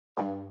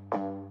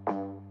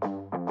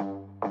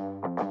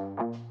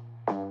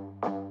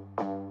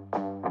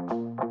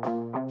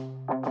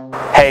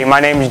Hey,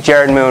 my name is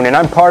Jared Moon, and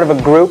I'm part of a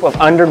group of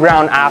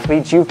underground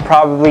athletes you've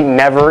probably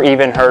never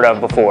even heard of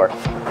before.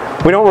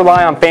 We don't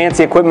rely on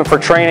fancy equipment for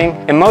training,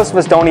 and most of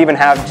us don't even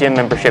have gym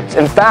memberships.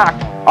 In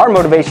fact, our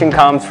motivation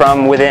comes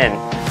from within.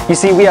 You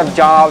see, we have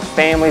jobs,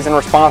 families, and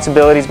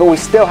responsibilities, but we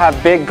still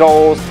have big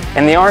goals,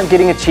 and they aren't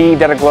getting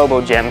achieved at a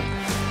global gym.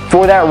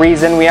 For that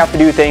reason, we have to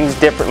do things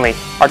differently.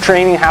 Our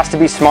training has to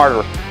be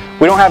smarter.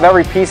 We don't have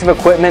every piece of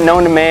equipment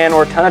known to man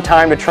or a ton of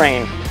time to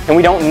train, and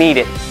we don't need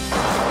it,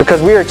 because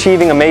we are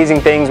achieving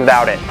amazing things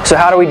without it. So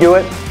how do we do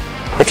it?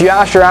 If you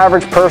ask your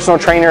average personal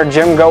trainer or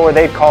gym goer,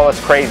 they'd call us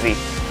crazy.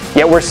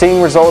 Yet we're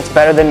seeing results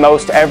better than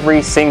most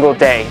every single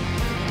day.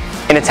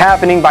 And it's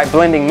happening by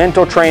blending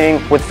mental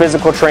training with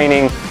physical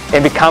training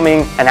and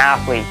becoming an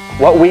athlete.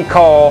 What we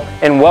call,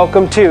 and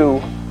welcome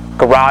to,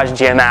 Garage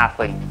Gym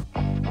Athlete.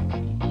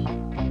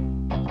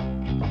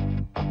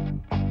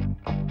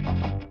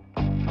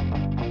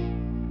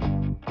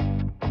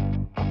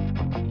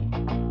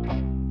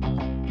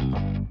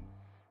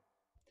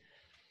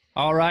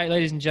 All right,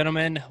 ladies and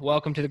gentlemen,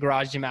 welcome to the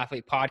Garage Gym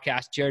Athlete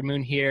Podcast. Jared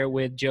Moon here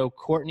with Joe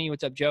Courtney.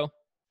 What's up, Joe?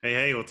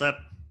 Hey, what's up?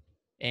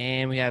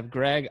 And we have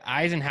Greg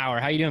Isenhour.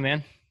 How you doing,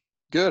 man?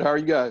 Good. How are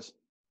you guys?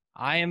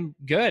 I am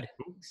good.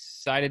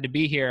 Excited to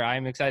be here.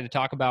 I'm excited to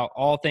talk about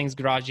all things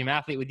Garage Gym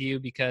Athlete with you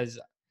because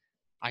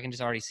I can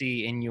just already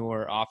see in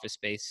your office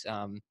space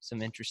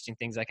some interesting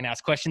things I can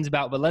ask questions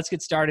about. But let's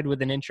get started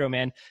with an intro,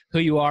 man. Who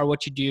you are,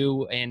 what you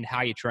do, and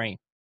how you train.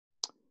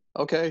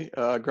 Okay.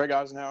 Greg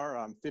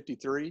Isenhour. I'm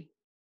 53.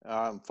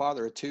 I'm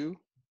father of two,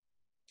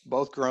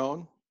 both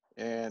grown,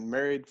 and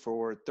married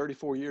for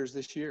 34 years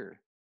this year.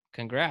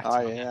 Congrats.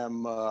 I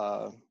am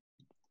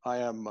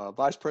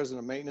vice president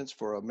of maintenance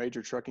for a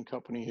major trucking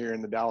company here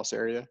in the Dallas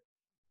area.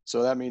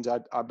 So that means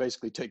I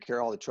basically take care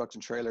of all the trucks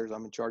and trailers.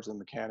 I'm in charge of the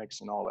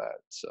mechanics and all that.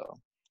 So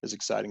as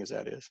exciting as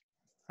that is.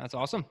 That's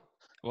awesome.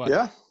 Well,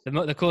 yeah.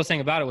 The coolest thing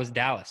about it was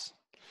Dallas.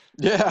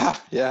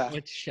 Yeah.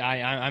 Which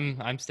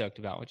I'm stoked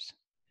about. Which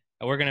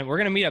we're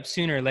gonna meet up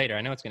sooner or later.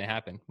 I know it's gonna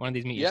happen. One of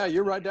these meetings. Yeah,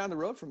 you're right down the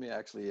road from me,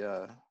 actually.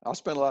 I'll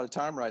spend a lot of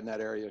time right in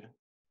that area.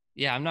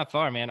 Yeah, I'm not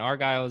far, man.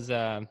 Argyle's.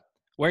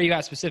 Where are you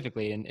at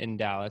specifically in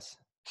Dallas?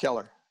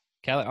 Keller.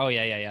 Oh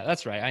yeah.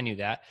 That's right. I knew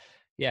that.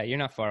 Yeah, you're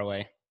not far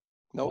away.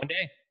 Nope.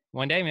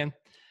 One day, man.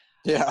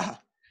 Yeah.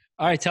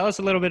 All right, tell us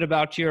a little bit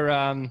about your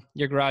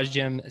garage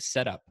gym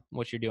setup.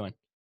 What you're doing.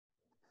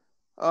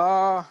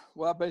 Well,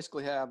 I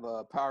basically have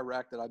a power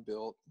rack that I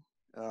built.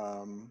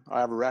 I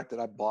have a rack that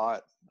I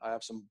bought.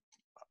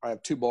 I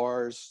have 2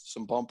 bars,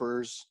 some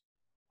bumpers.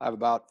 I have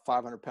about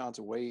 500 pounds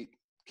of weight,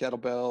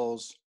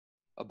 kettlebells,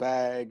 a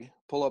bag,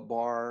 pull-up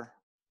bar,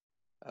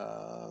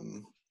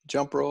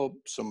 jump rope,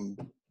 some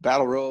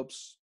battle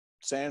ropes,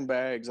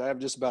 sandbags. I have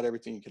just about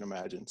everything you can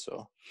imagine.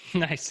 So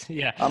nice.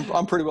 Yeah.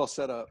 I'm pretty well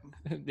set up.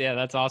 Yeah,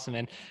 that's awesome,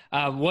 man.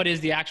 What is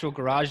the actual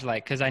garage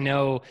like? Because I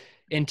know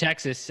in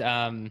Texas,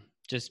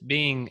 just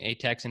being a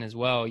Texan as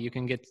well, you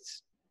can get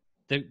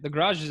the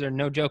garages are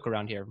no joke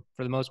around here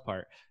for the most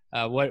part.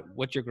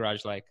 What's your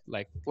garage like?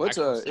 Well, it's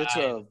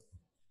a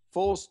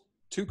full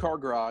 2-car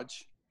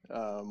garage,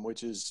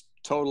 which is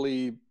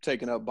totally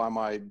taken up by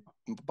my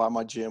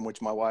gym,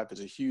 which my wife is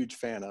a huge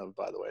fan of,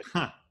 by the way.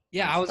 Huh.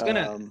 Yeah, I'm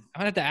gonna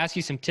have to ask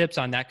you some tips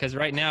on that because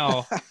right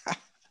now,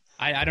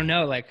 I don't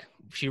know. Like,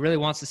 she really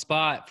wants the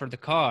spot for the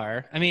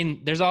car. I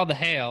mean, there's all the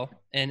hail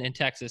in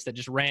Texas that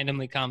just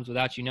randomly comes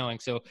without you knowing.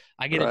 So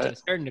I get it to a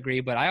certain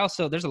degree, but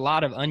there's a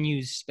lot of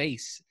unused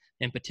space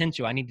and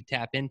potential I need to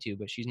tap into,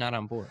 but she's not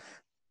on board.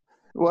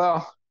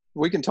 Well,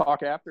 we can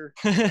talk after.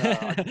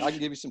 I can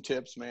give you some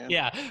tips, man.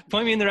 Yeah,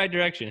 point me in the right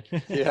direction.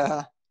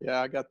 Yeah,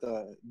 I got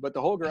but the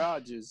whole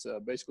garage is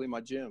basically my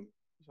gym.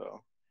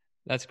 So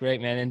that's great,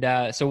 man.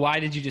 And so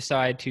why did you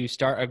decide to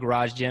start a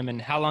garage gym,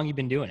 and how long you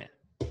been doing it?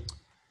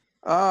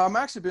 I've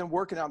actually been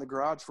working out in the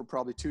garage for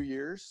probably 2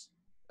 years.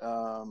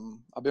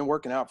 I've been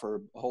working out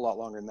for a whole lot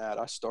longer than that.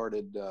 I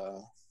started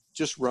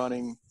just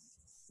running.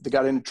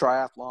 Got into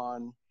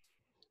triathlon.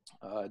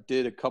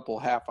 Did a couple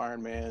half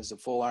Ironmans, a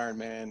full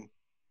Ironman.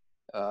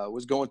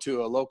 Was going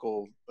to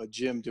a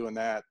gym doing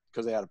that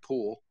because they had a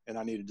pool and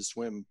I needed to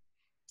swim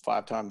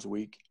 5 times a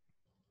week.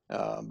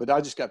 But I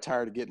just got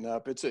tired of getting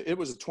up. It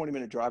was a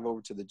 20-minute drive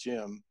over to the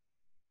gym.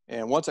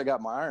 And once I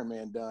got my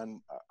Ironman done,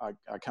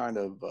 I kind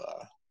of,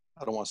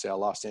 I don't want to say I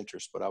lost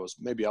interest, but I was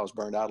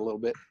burned out a little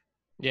bit.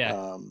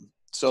 Yeah.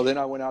 So then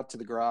I went out to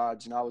the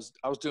garage and I was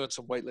doing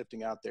some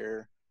weightlifting out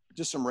there,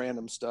 just some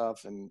random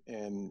stuff.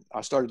 And I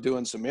started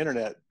doing some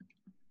internet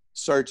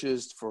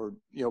searches for,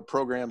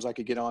 programs I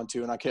could get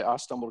onto. And I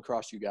stumbled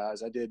across you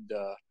guys. I did,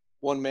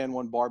 1 man,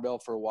 1 barbell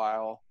for a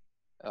while.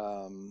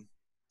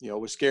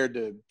 Was scared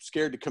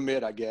to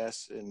commit, I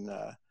guess. And,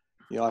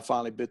 I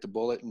finally bit the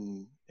bullet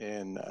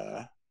and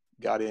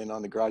got in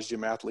on the Garage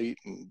Gym Athlete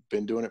and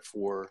been doing it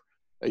for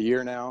a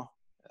year now.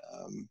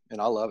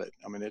 And I love it.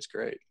 I mean, it's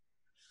great.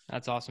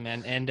 That's awesome,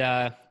 man.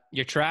 And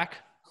your track?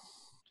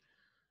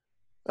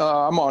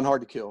 I'm on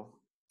Hard to Kill.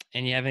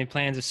 And you have any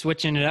plans of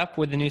switching it up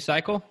with the new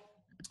cycle?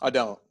 I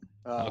don't.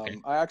 Okay.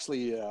 I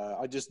actually,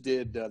 I just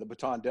did the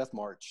Baton Death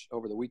March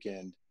over the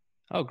weekend.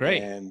 Oh,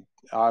 great. And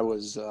I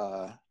was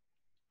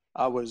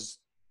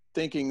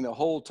thinking the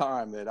whole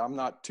time that I'm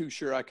not too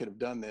sure I could have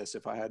done this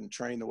if I hadn't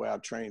trained the way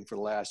I've trained for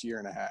the last year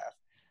and a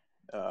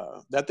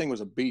half. That thing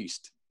was a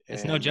beast.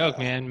 It's no joke,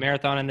 man.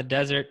 Marathon in the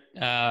desert.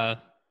 Yeah,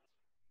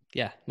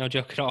 no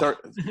joke at all.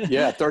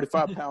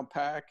 35-pound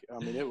pack.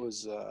 I mean, it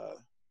was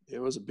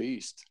a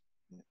beast.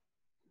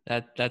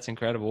 That's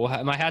incredible.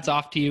 Well, my hat's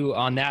off to you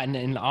on that.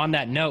 And on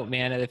that note,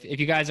 man, if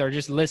you guys are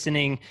just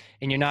listening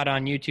and you're not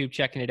on YouTube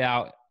checking it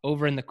out,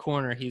 over in the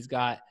corner, he's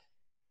got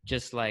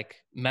just like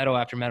medal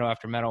after medal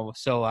after medal.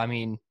 So, I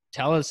mean,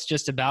 tell us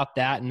just about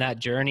that and that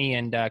journey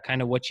and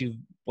kind of what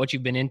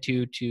you've been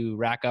into to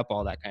rack up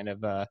all that kind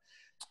of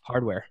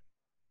hardware.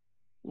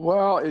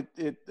 Well,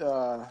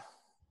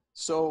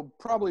 so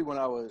probably when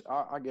I was,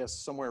 I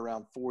guess somewhere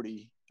around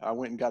 40, I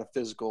went and got a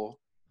physical.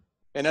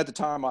 And at the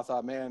time I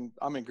thought, man,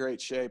 I'm in great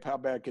shape. How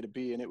bad could it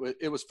be? And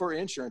it was for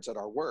insurance at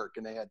our work.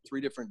 And they had three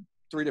different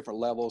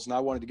levels. And I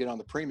wanted to get on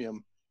the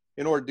premium.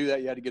 In order to do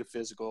that, you had to get a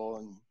physical.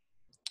 And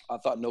I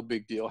thought, no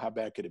big deal. How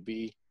bad could it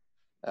be?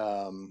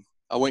 I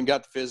went and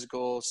got the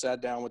physical,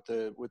 sat down with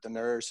the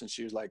nurse, and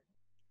she was like,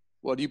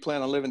 well, do you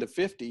plan on living to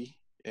 50?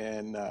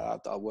 And I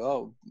thought,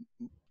 well,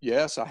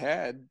 yes, I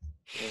had.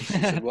 And she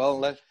said,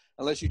 well,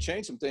 unless you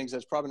change some things,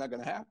 that's probably not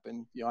going to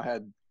happen. You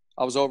know,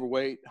 I was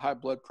overweight, high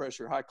blood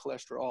pressure, high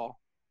cholesterol.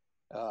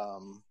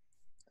 And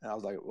I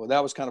was like, well,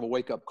 that was kind of a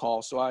wake up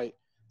call. So I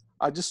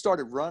just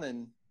started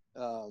running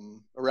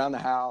around the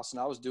house, and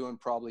I was doing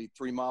probably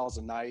 3 miles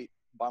a night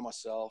by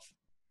myself.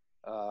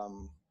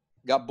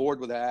 Got bored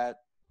with that,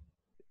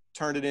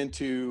 turned it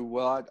into,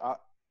 well,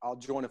 I'll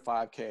join a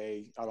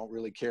 5K. I don't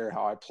really care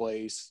how I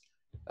place.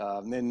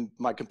 And then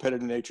my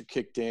competitive nature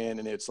kicked in,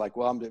 and it's like,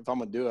 well, if I'm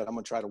going to do it, I'm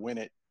going to try to win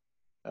it.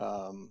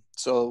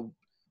 So,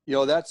 you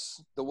know,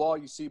 that's the wall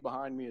you see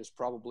behind me is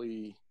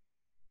probably,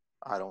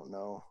 I don't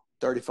know,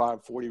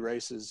 35, 40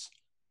 races.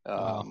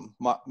 Wow.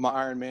 My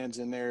Ironman's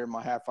in there.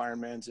 My half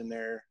Ironman's in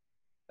there.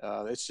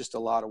 It's just a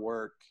lot of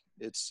work.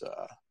 It's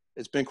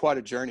been quite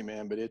a journey,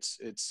 man, but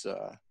it's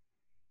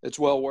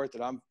well worth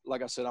it.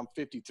 Like I said, I'm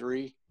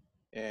 53,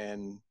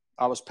 and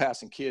I was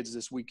passing kids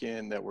this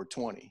weekend that were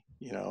 20,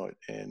 you know,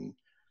 and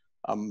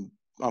I'm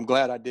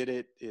glad I did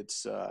it.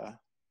 It's,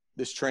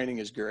 this training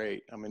is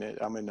great. I mean,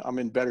 I'm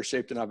in better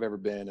shape than I've ever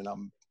been, and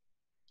I'm,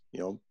 you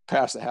know,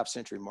 past the half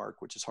century mark,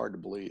 which is hard to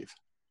believe.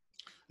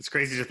 It's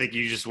crazy to think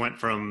you just went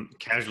from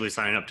casually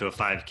signing up to a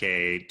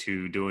 5K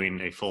to doing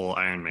a full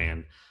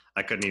Ironman.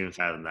 I couldn't even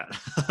fathom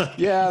that.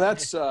 Yeah,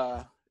 that's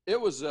it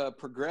was a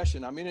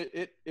progression. I mean,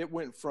 it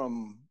went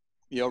from,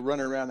 you know,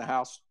 running around the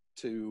house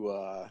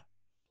to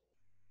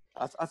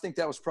I think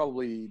that was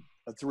probably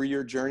a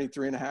 3-year journey,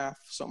 3.5,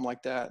 something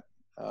like that.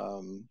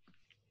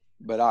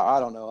 But I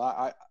don't know.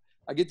 I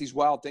get these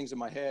wild things in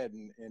my head,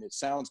 and it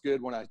sounds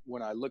good when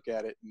I look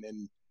at it, and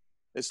then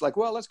it's like,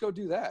 well, let's go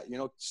do that. You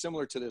know,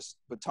 similar to this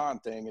baton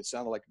thing, it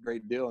sounded like a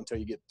great deal until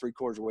you get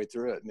 3/4 of the way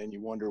through it, and then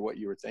you wonder what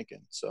you were thinking.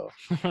 So,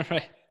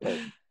 Right. but,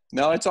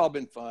 no, it's all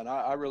been fun.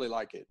 I really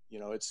like it. You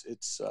know, it's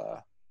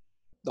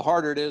the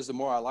harder it is, the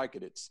more I like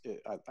it.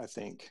 I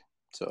think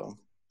so.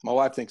 My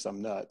wife thinks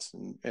I'm nuts,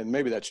 and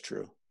maybe that's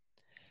true.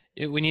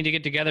 We need to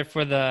get together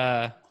for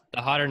the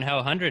Hotter Than Hell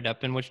 100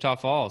 up in Wichita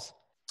Falls.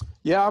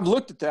 Yeah, I've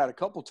looked at that a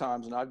couple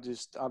times, and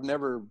I've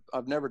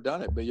never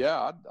done it, but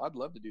yeah, I'd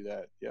love to do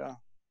that. Yeah.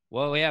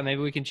 Well, yeah,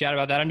 maybe we can chat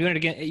about that. I'm doing it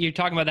again. You're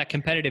talking about that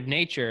competitive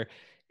nature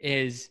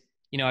is,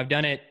 you know, I've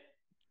done it.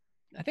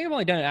 I think I've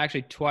only done it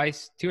actually 2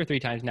 or 3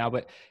 times now,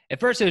 but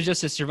at first it was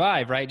just to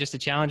survive, right? Just to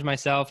challenge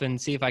myself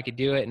and see if I could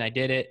do it. And I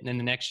did it. And then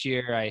the next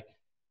year I,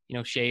 you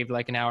know, shaved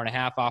like an hour and a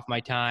half off my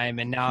time.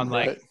 And now I'm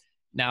like,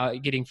 now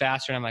getting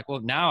faster. And I'm like,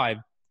 well, now I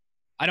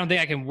don't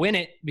think I can win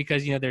it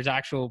because, you know, there's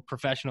actual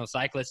professional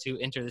cyclists who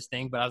enter this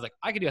thing, but I was like,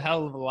 I could do a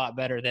hell of a lot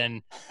better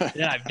than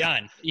I've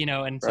done, you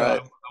know? And so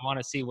Right. I want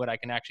to see what I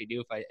can actually do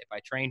if I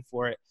train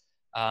for it,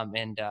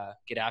 and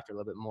get after a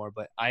little bit more.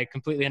 But I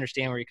completely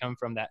understand where you come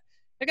from that.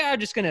 Like, I'm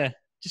just going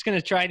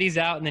to try these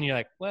out. And then you're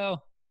like,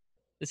 well,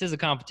 this is a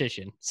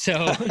competition.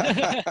 So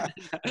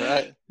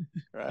Right.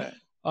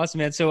 Awesome,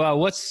 man. So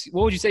what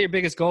would you say your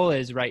biggest goal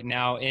is right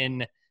now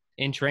in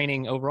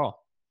training overall?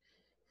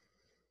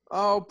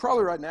 Oh,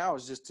 probably right now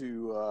is just to,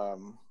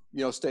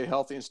 you know, stay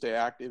healthy and stay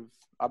active.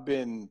 I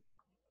don't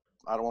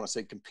want to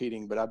say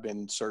competing, but I've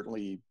been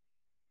certainly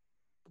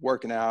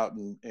working out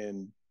and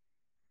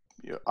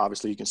you know,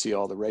 obviously you can see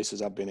all the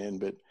races I've been in,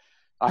 but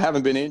I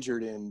haven't been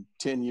injured in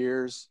 10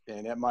 years.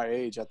 And at my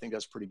age, I think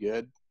that's pretty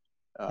good.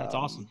 That's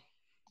awesome.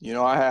 You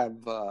know, I have,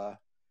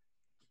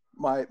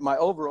 my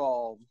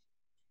overall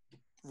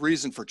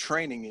reason for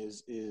training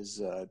is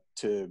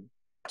to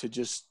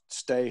just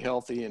stay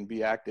healthy and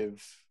be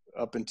active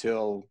up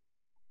until,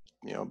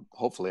 you know,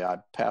 hopefully I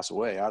pass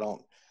away. I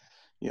don't,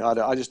 you know,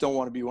 I just don't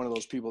want to be one of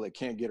those people that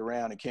can't get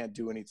around and can't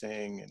do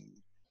anything.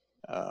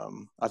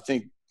 And I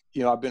think,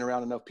 you know, I've been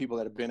around enough people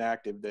that have been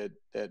active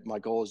that my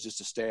goal is just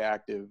to stay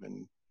active.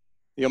 And,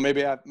 you know,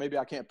 maybe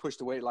I can't push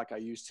the weight like I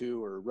used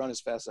to or run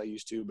as fast as I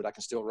used to, but I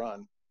can still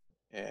run.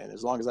 And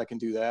as long as I can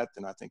do that,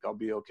 then I think I'll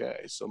be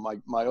okay. So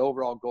my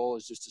overall goal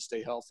is just to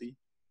stay healthy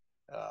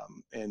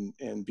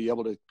and be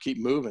able to keep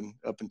moving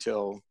up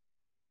until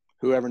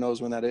whoever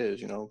knows when that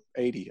is,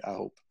 80, I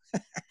hope.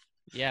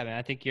 Yeah, man,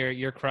 I think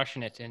you're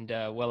crushing it and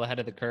well ahead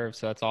of the curve.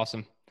 So that's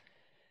awesome.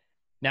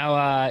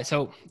 Now,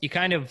 so you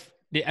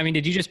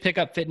did you just pick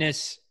up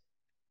fitness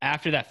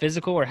after that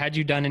physical, or had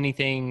you done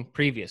anything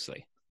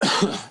previously?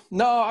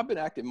 No, I've been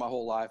active my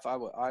whole life. I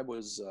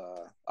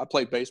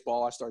played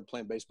baseball. I started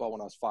playing baseball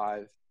when I was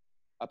 5.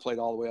 I played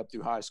all the way up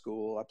through high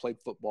school. I played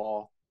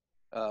football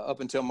up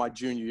until my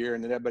junior year,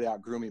 and then everybody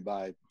outgrew me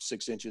by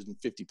 6 inches and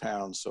 50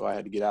 pounds. So I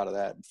had to get out of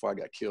that before I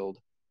got killed.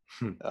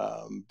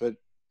 But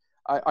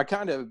I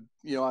kind of,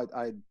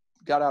 I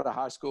got out of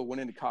high school,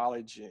 went into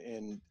college,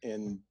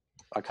 and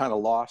I kind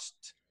of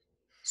lost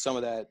some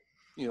of that,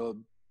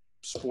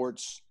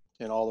 sports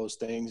and all those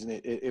things. And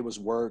it was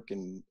work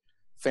and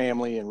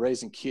family and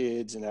raising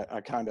kids. And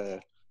I kind of,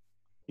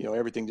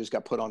 everything just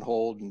got put on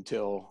hold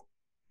until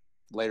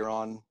later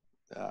on.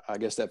 I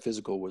guess that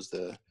physical was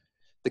the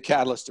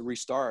catalyst to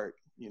restart,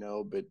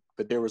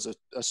 but there was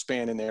a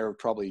span in there of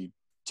probably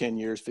 10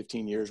 years,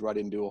 15 years where I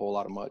didn't do a whole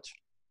lot of much.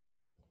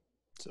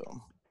 So.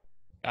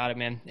 Got it,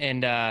 man.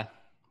 And,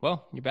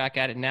 well, you're back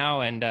at it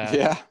now, and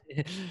yeah,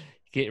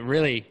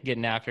 really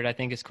getting after it. I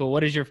think it's cool.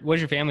 What does your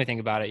family think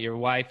about it? Your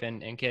wife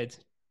and kids?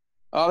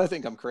 Oh, they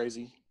think I'm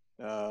crazy.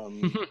 They thought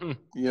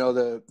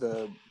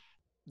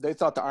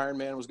the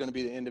Ironman was going to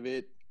be the end of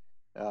it.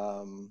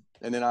 And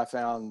then I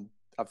found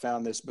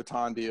this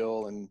baton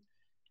deal, and,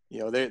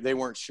 they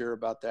weren't sure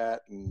about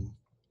that. And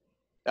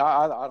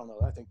I don't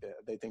know. I think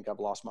they think I've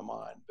lost my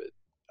mind, but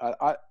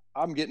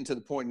I'm getting to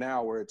the point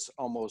now where it's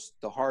almost,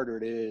 the harder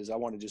it is, I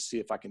want to just see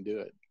if I can do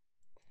it.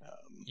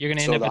 You're going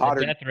to end up in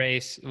the death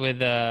race with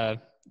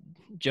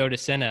Joe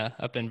DeSena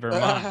up in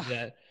Vermont.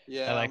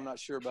 I'm not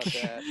sure about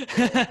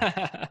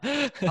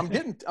that.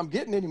 I'm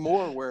getting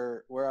anymore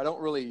where I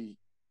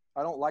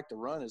don't like to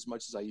run as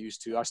much as I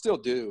used to. I still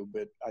do,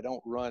 but I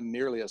don't run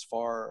nearly as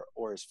far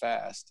or as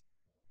fast.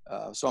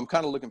 So I'm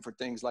kind of looking for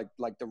things like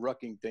the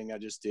rucking thing I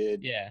just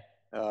did. Yeah.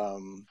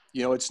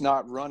 It's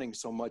not running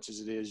so much as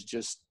it is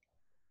just,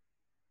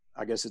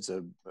 I guess it's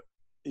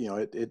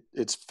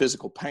it's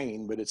physical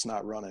pain, but it's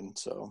not running.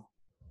 So.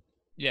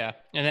 Yeah.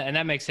 And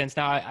that makes sense.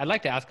 Now I'd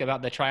like to ask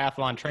about the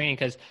triathlon training,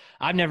 because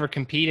I've never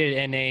competed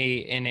in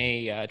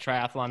a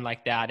triathlon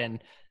like that.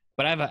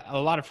 But I have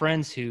a lot of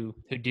friends who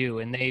do,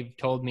 and they've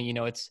told me,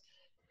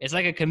 it's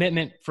like a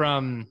commitment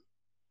from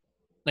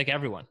like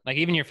everyone, like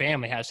even your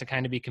family has to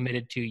kind of be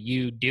committed to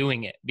you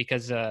doing it,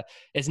 because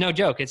it's no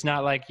joke. It's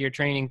not like you're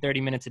training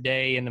 30 minutes a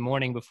day in the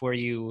morning before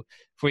you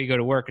go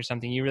to work or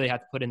something. You really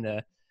have to put in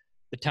the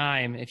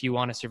time if you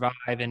want to survive,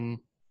 and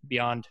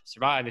beyond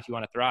survive if you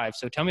want to thrive.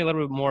 So tell me a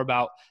little bit more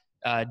about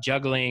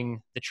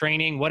juggling the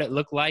training, what it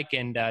looked like,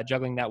 and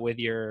juggling that with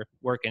your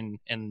work and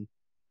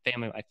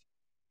family life.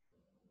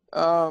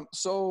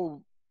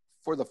 So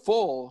for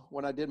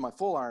when I did my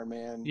full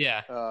Ironman,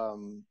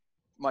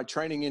 my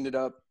training ended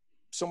up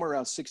somewhere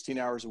around 16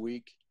 hours a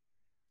week.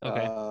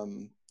 Okay.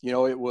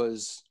 It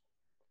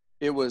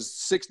was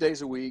 6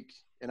 days a week,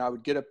 and I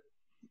would get up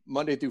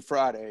Monday through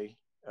Friday.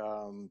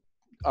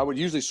 I would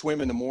usually swim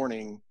in the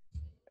morning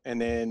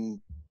and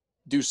then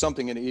do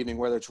something in the evening,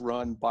 whether it's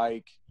run,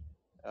 bike.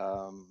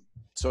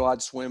 So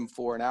I'd swim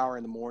for an hour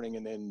in the morning,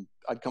 and then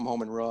I'd come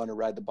home and run or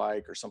ride the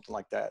bike or something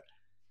like that.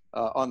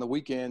 On the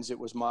weekends, it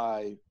was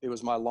my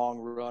long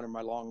run or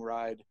my long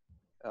ride.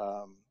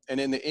 And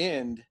in the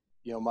end,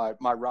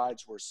 my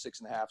rides were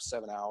 6.5,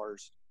 7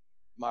 hours.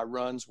 My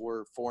runs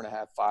were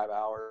 4.5, 5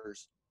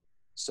 hours.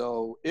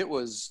 So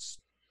it's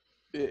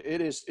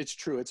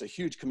true. It's a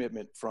huge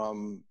commitment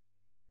from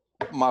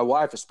my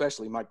wife,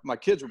 especially. My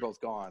kids were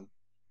both gone.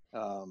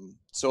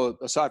 So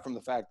aside from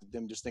the fact that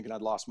them just thinking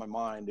I'd lost my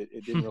mind,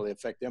 it didn't really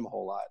affect them a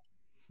whole lot,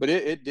 but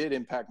it did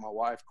impact my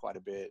wife quite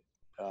a bit.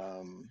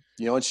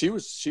 And she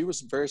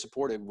was very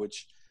supportive,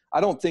 which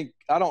I don't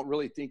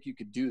really think you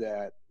could do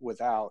that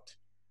without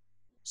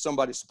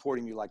somebody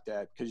supporting you like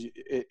that, because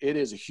it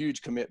is a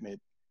huge commitment.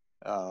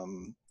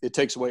 It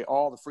takes away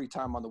all the free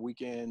time on the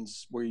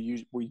weekends where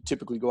you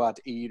typically go out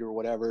to eat or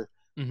whatever.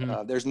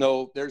 Mm-hmm. There's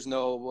no,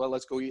 well,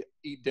 let's go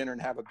eat dinner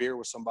and have a beer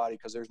with somebody,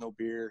 because there's no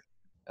beer.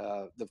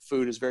 The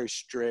food is very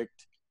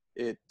strict.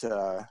 It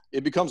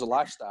becomes a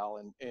lifestyle.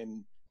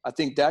 And I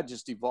think that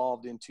just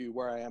evolved into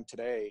where I am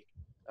today.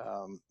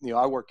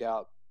 I work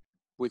out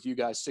with you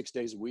guys 6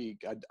 days a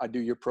week. I do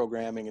your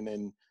programming, and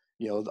then,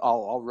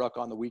 I'll ruck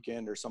on the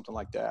weekend or something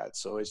like that.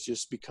 So it's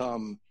just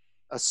become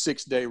a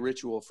 6-day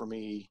ritual for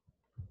me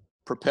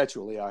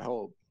perpetually, I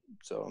hope.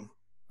 So.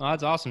 Well,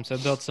 that's awesome. So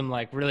built some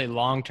like really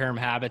long-term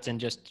habits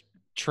and just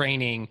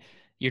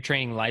your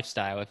training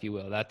lifestyle, if you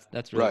will.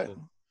 That's really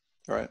cool.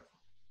 Right.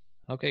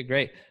 Okay,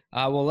 great.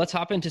 Well, let's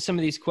hop into some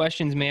of these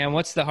questions, man.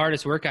 What's the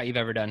hardest workout you've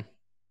ever done?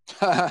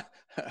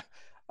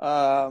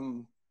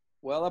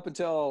 Well, up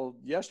until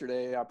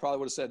yesterday, I probably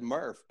would have said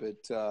Murph, but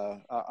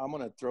I'm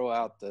going to throw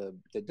out the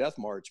Death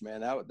March,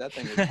 man. That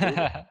thing is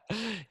brutal.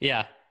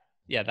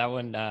 Yeah, that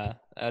one,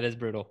 that is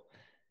brutal.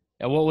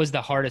 What was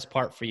the hardest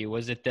part for you?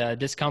 Was it the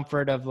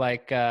discomfort of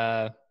like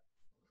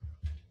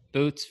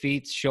boots,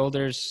 feet,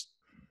 shoulders,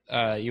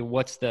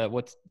 what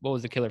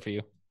was the killer for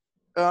you?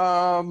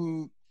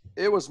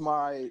 It was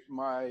my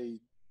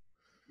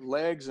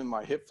legs and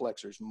my hip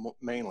flexors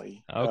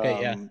mainly.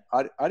 Okay, yeah.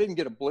 I didn't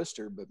get a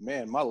blister, but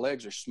man, my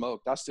legs are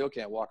smoked. I still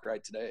can't walk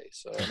right today.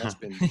 So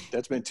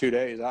that's been 2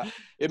 days.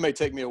 It may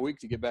take me a week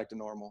to get back to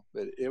normal,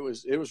 but it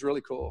was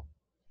really cool.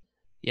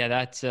 Yeah,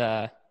 that's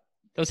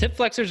those hip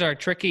flexors are a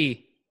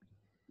tricky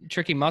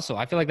muscle.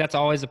 I feel like that's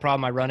always the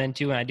problem I run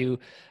into when I do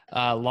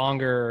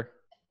longer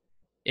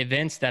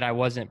events that I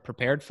wasn't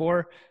prepared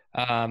for.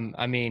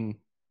 I mean,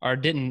 or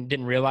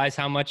didn't realize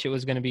how much it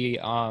was going to be,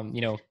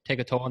 take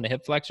a toll on the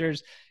hip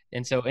flexors.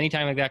 And so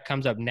anytime like that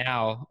comes up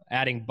now,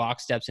 adding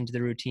box steps into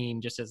the routine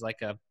just as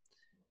like a,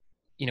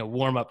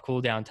 warm up,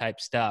 cool down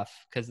type stuff,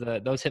 because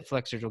those hip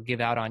flexors will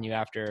give out on you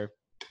after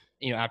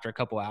a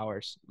couple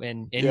hours.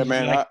 And yeah,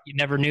 man, you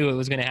never knew it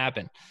was going to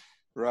happen.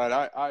 Right.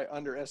 I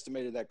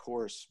underestimated that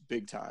course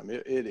big time.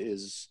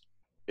 It's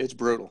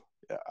brutal.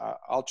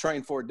 I'll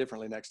train for it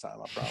differently next time,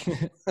 I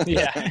promise.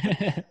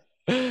 Yeah.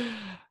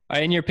 All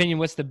right, in your opinion,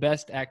 what's the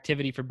best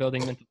activity for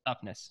building mental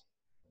toughness?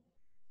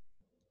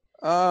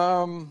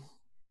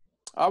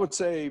 I would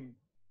say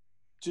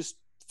just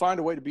find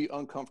a way to be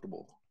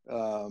uncomfortable,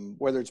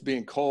 whether it's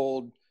being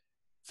cold,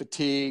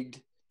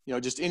 fatigued,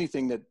 just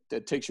anything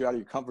that takes you out of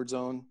your comfort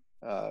zone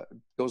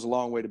goes a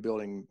long way to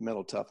building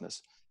mental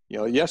toughness.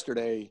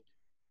 Yesterday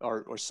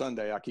or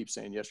Sunday, I keep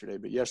saying yesterday,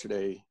 but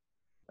yesterday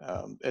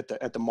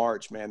at the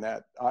march, man,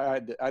 that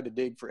I had to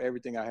dig for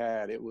everything I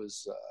had. It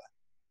was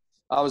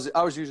I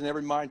was using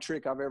every mind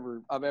trick I've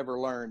ever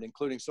learned,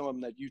 including some of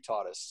them that you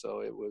taught us. So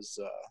it was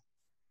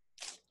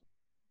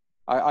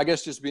I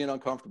guess just being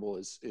uncomfortable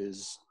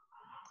is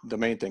the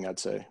main thing I'd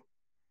say.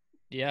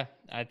 Yeah,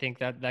 I think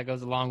that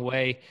goes a long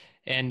way.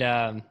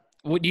 And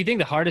what do you think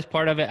the hardest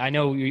part of it? I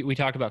know we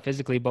talked about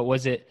physically, but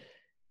was it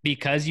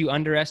because you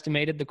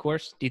underestimated the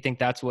course? Do you think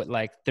that's what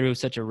threw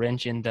such a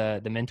wrench in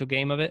the mental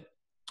game of it?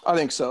 I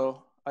think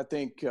so. I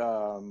think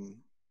I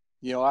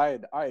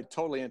had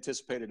totally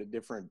anticipated a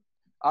different.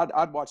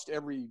 I'd watched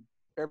every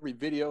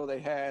video they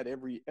had,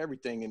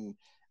 everything, and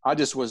I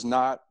just was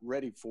not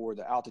ready for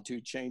the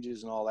altitude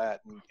changes and all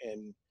that.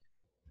 And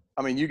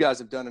I mean, you guys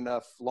have done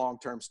enough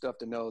long-term stuff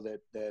to know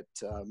that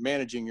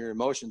managing your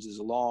emotions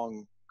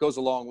goes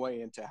a long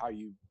way into how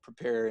you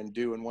prepare and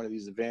do in one of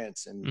these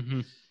events. And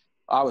mm-hmm.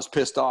 I was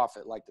pissed off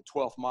at the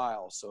 12th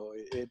mile, so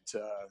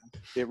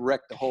it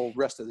wrecked the whole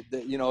rest of the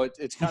day.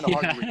 It's kind of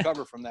hard to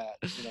recover from that.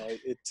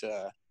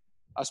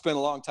 I spent a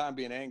long time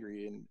being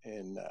angry,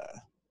 and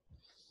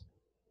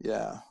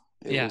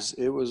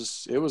it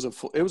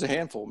was a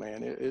handful,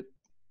 man.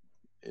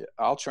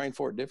 I'll train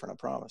for it different, I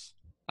promise.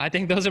 I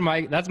think that's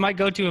my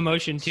go-to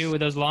emotion too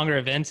with those longer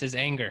events is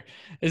anger.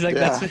 It's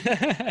that's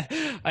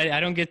I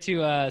don't get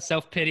to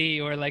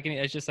self-pity or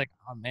it's just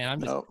oh man,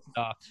 I'm just pissed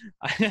off.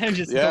 I'm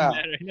just so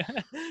mad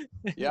right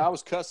now. Yeah, I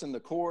was cussing the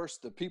course,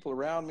 the people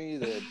around me,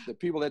 the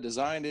people that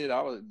designed it,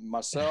 I was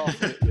myself.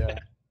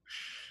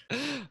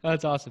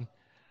 That's awesome.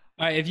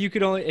 All right, if you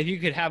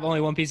could have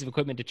only one piece of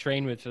equipment to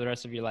train with for the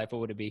rest of your life,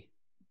 what would it be?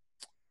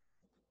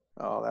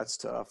 Oh, that's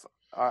tough.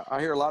 I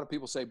hear a lot of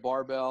people say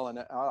barbell, and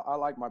I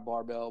like my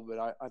barbell, but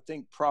I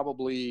think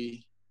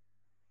probably,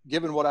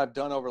 given what I've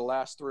done over the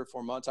last 3 or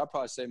 4 months, I'd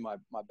probably say my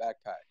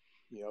backpack.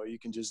 You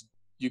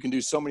can do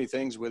so many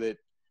things with it.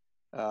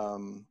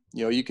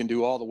 You can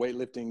do all the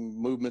weightlifting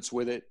movements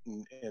with it,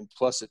 and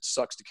plus it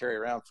sucks to carry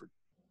around for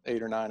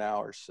 8 or 9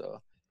 hours. So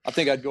I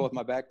think I'd go with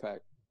my backpack.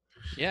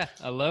 Yeah,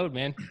 a load,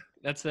 man.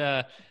 That's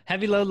a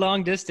heavy load,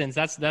 long distance.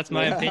 That's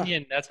my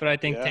opinion. That's what I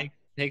think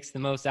takes the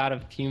most out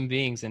of human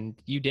beings, and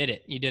you did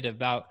it. You did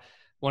about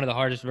one of the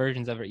hardest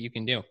versions of it you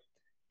can do.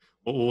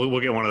 We'll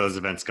get one of those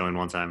events going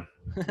one time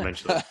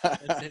eventually.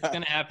 It's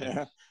gonna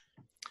happen.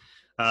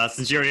 Yeah.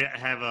 Since you already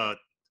have a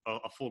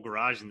full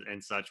garage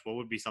and such, what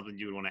would be something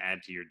you would want to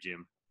add to your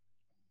gym?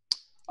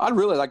 I'd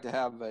really like to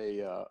have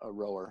a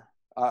rower.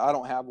 I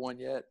don't have one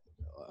yet,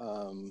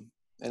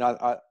 and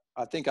I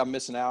think I'm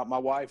missing out. My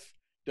wife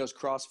does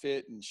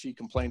CrossFit, and she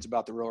complains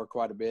about the rower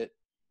quite a bit.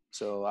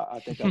 So I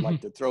think I'd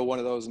like to throw one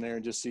of those in there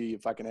and just see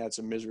if I can add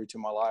some misery to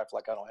my life,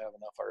 like I don't have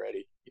enough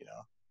already,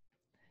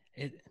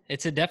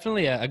 It's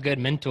definitely a good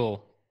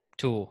mental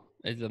tool.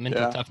 It's a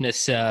mental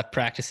toughness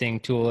practicing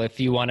tool. If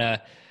you want to,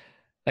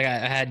 I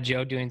had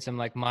Joe doing some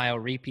mile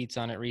repeats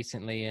on it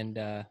recently, and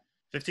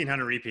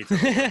 1,500 repeats.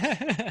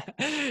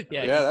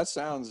 Yeah, that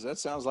sounds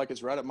like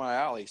it's right up my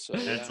alley. So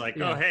it's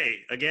oh hey,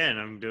 again,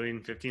 I'm doing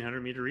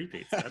 1,500 meter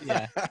repeats. That's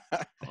awesome.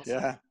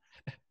 Yeah.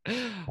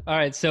 All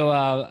right. So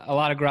a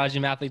lot of garage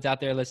gym athletes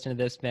out there listening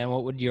to this, man.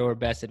 What would your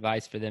best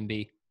advice for them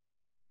be?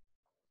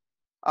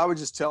 I would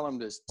just tell them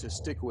to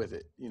stick with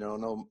it.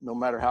 No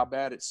matter how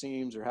bad it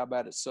seems or how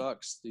bad it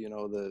sucks.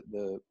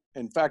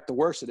 In fact, the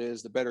worse it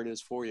is, the better it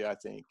is for you. I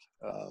think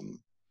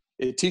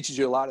it teaches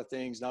you a lot of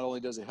things. Not only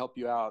does it help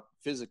you out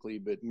physically,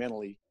 but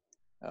mentally.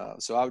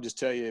 So I would just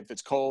tell you, if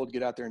it's cold,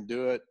 get out there and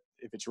do it.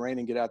 If it's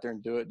raining, get out there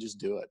and do it. Just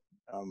do it.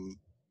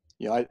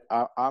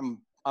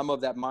 I'm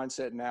of that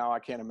mindset now. I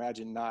can't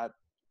imagine not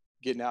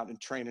getting out and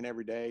training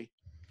every day.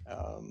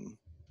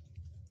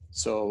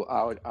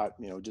 So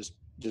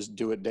just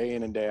do it day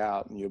in and day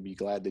out, and you'll be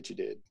glad that you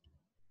did.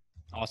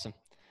 Awesome.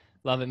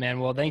 Love it, man.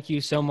 Well, thank you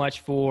so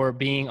much for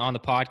being on the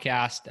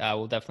podcast.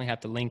 We'll definitely have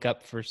to link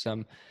up for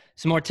some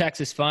more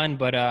Texas fun,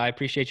 but I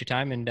appreciate your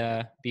time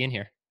and being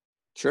here.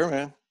 Sure,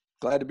 man.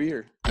 Glad to be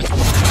here.